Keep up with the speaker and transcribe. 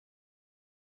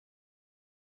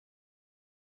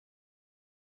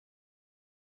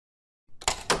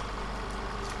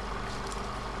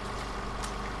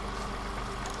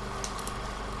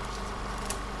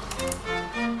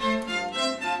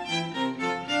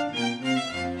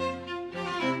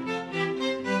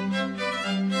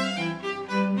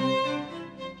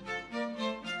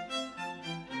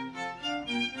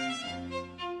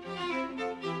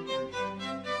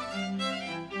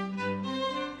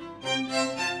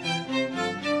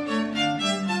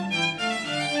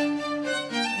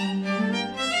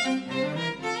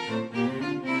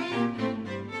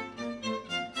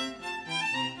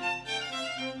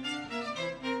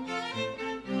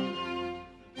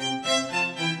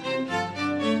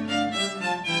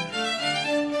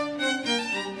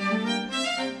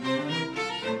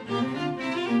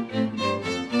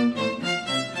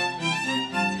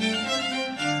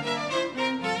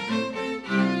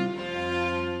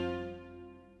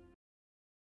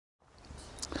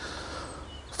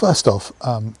First off,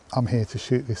 I'm here to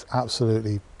shoot this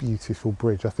absolutely beautiful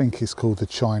bridge. I think it's called the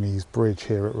Chinese Bridge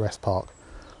here at Wrest Park.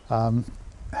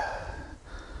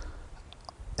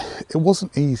 It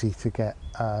wasn't easy to get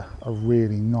a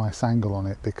really nice angle on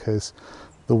it because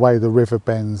the way the river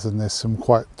bends and there's some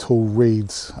quite tall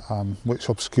reeds which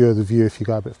obscure the view if you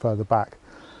go a bit further back.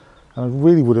 And I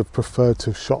really would have preferred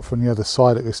to have shot from the other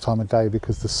side at this time of day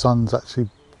because the sun's actually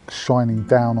shining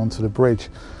down onto the bridge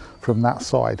from that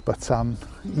side, but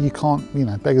you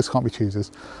can't, beggars can't be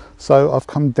choosers. So I've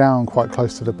come down quite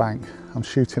close to the bank. I'm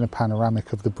shooting a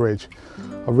panoramic of the bridge.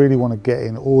 I really want to get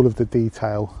in all of the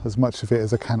detail, as much of it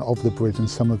as I can, of the bridge and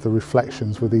some of the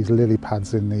reflections with these lily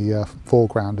pads in the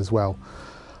foreground as well.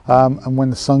 And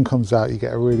when the sun comes out, you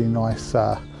get a really nice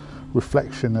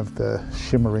reflection of the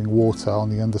shimmering water on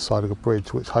the underside of the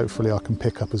bridge, which hopefully I can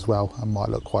pick up as well and might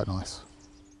look quite nice.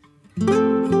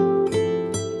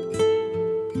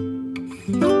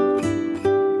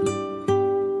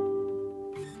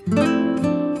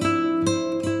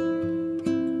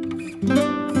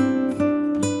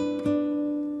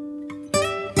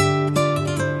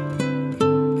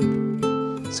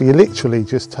 So you literally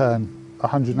just turn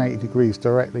 180 degrees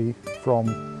directly from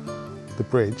the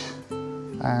bridge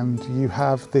and you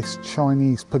have this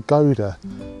Chinese pagoda,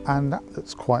 and that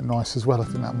looks quite nice as well. I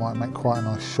think that might make quite a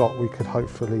nice shot. We could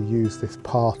hopefully use this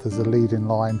path as a leading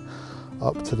line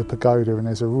up to the pagoda, and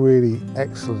there's a really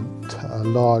excellent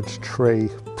large tree.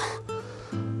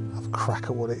 Have a crack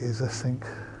at what it is, I think.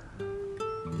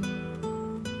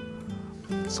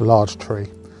 It's a large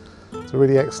tree. It's a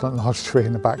really excellent large tree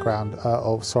in the background,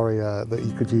 that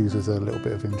you could use as a little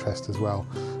bit of interest as well.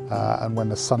 And when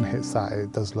the sun hits that,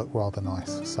 it does look rather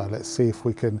nice. So let's see if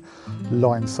we can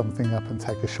line something up and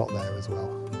take a shot there as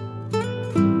well.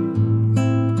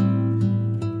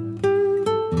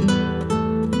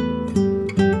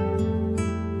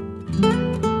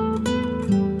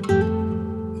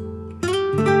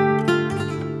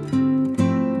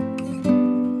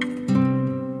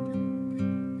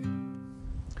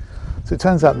 So it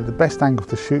turns out that the best angle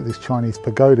to shoot this Chinese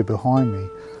pagoda behind me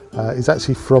is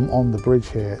actually from on the bridge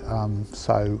here.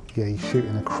 So yeah, you're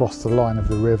shooting across the line of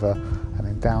the river and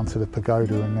then down to the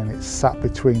pagoda, and then it's sat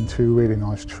between two really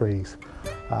nice trees.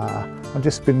 I've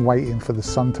just been waiting for the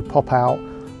sun to pop out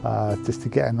just to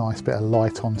get a nice bit of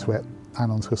light onto it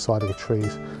and onto the side of the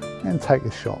trees and take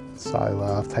a shot. So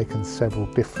I've taken several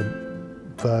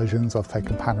different versions. I've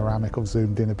taken panoramic, I've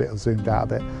zoomed in a bit, I've zoomed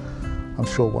out a bit. I'm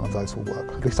sure one of those will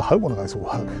work. At least I hope one of those will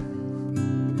work.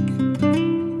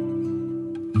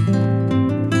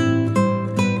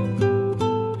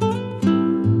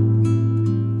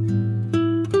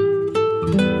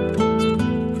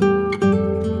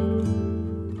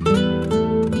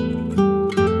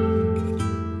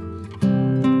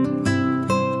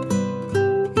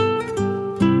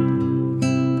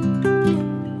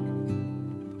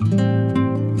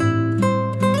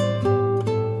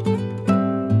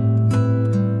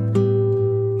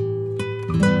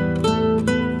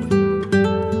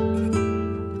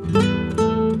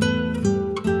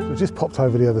 Just popped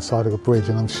over the other side of the bridge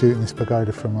and I'm shooting this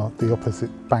pagoda from the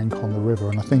opposite bank on the river,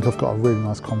 and I think I've got a really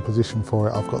nice composition for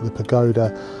it. I've got the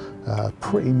pagoda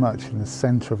pretty much in the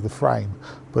centre of the frame,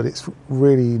 but it's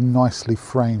really nicely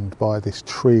framed by this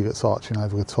tree that's arching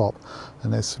over the top,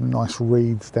 and there's some nice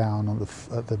reeds down on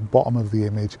at the bottom of the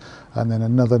image, and then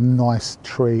another nice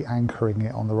tree anchoring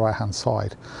it on the right hand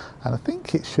side, and I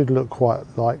think it should look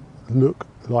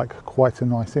like quite a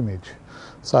nice image.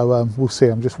 So we'll see.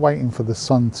 I'm just waiting for the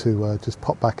sun to just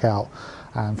pop back out,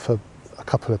 and for a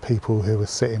couple of people who are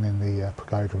sitting in the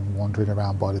pagoda and wandering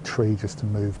around by the tree just to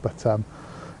move. But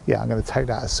yeah, I'm going to take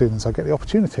that as soon as I get the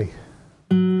opportunity.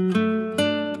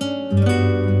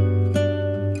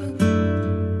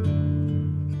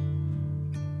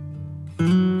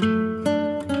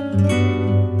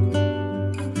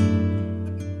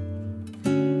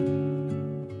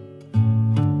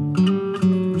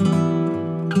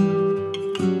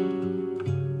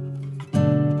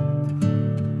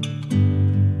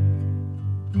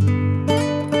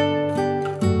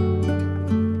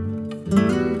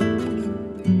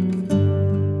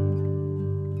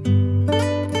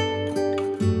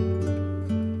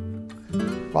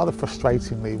 Rather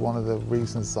frustratingly, one of the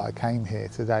reasons that I came here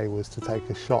today was to take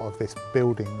a shot of this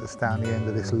building that's down the end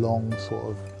of this long sort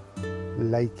of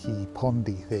lakey,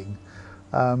 pondy thing.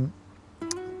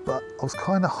 But I was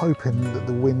kind of hoping that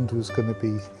the wind was going to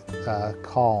be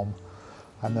calm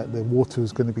and that the water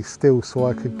was going to be still so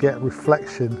I could get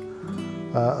reflection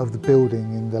of the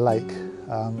building in the lake.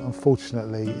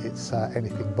 Unfortunately, it's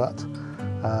anything but.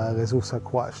 There's also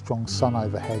quite a strong sun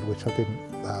overhead, which I didn't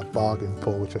bargain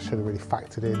for, which I should have really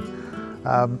factored in.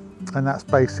 and that's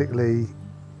basically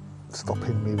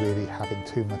stopping me really having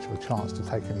too much of a chance to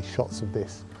take any shots of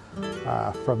this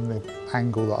from the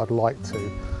angle that I'd like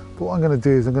to. But what I'm going to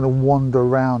do is I'm going to wander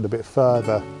around a bit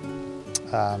further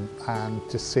and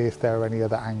just see if there are any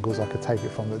other angles I could take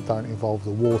it from that don't involve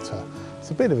the water. It's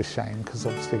a bit of a shame because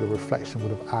obviously the reflection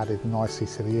would have added nicely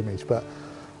to the image, but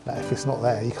if it's not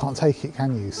there you can't take it,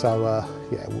 can you? So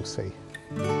yeah, we'll see.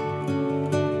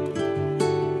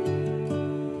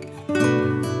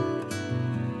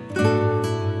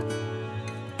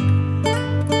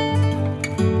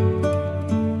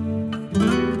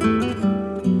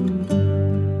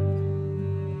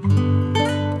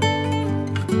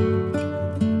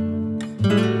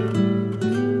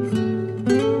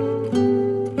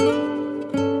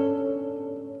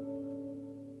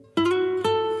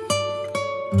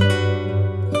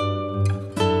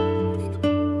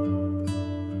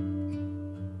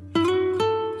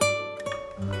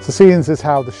 So seeing as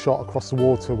how the shot across the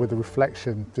water with the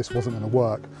reflection just wasn't going to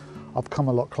work, I've come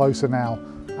a lot closer now,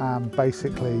 and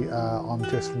basically I'm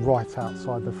just right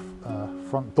outside the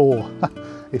front door,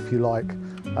 if you like,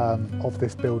 of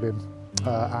this building,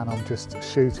 and I'm just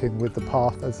shooting with the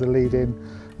path as the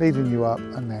leading you up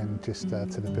and then just to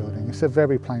the building. It's a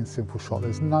very plain, simple shot.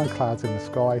 There's no clouds in the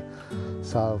sky,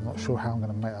 so I'm not sure how I'm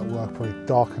going to make that work. Probably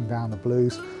darken down the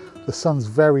blues. The sun's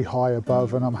very high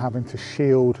above, and I'm having to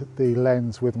shield the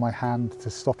lens with my hand to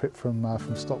stop it from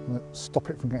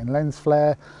getting lens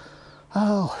flare.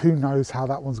 Oh, who knows how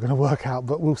that one's going to work out,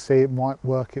 but we'll see. It might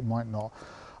work, it might not.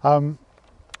 Do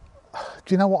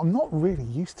you know what? I'm not really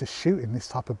used to shooting this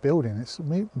type of building.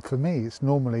 For me, it's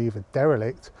normally either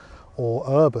derelict or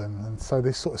urban, and so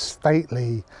this sort of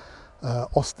stately,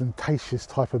 ostentatious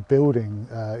type of building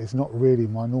is not really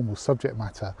my normal subject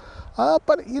matter,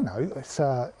 but you know,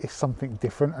 it's something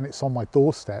different and it's on my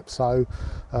doorstep, so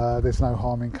there's no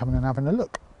harm in coming and having a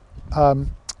look.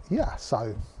 Yeah,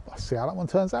 so let's see how that one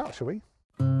turns out, shall we?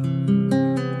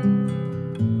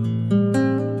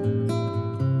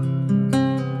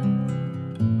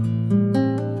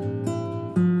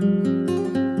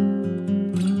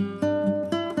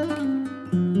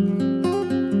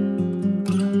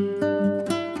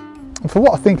 For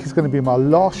what I think is going to be my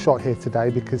last shot here today,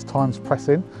 because time's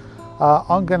pressing,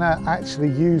 I'm going to actually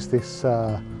use this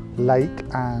lake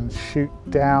and shoot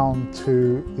down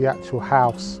to the actual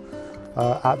house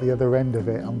at the other end of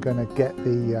it. I'm going to get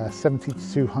the 70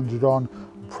 to 200 on.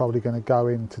 I'm probably going to go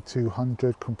into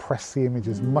 200, compress the image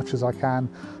as much as I can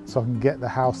so I can get the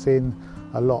house in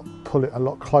pull it a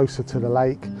lot closer to the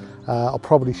lake. I'll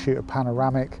probably shoot a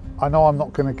panoramic. I know I'm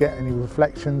not going to get any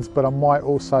reflections, but I might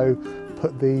also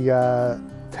put the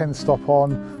 10 stop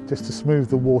on just to smooth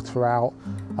the water out,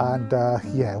 and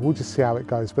yeah, we'll just see how it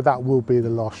goes, but that will be the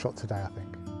last shot today, I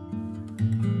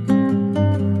think.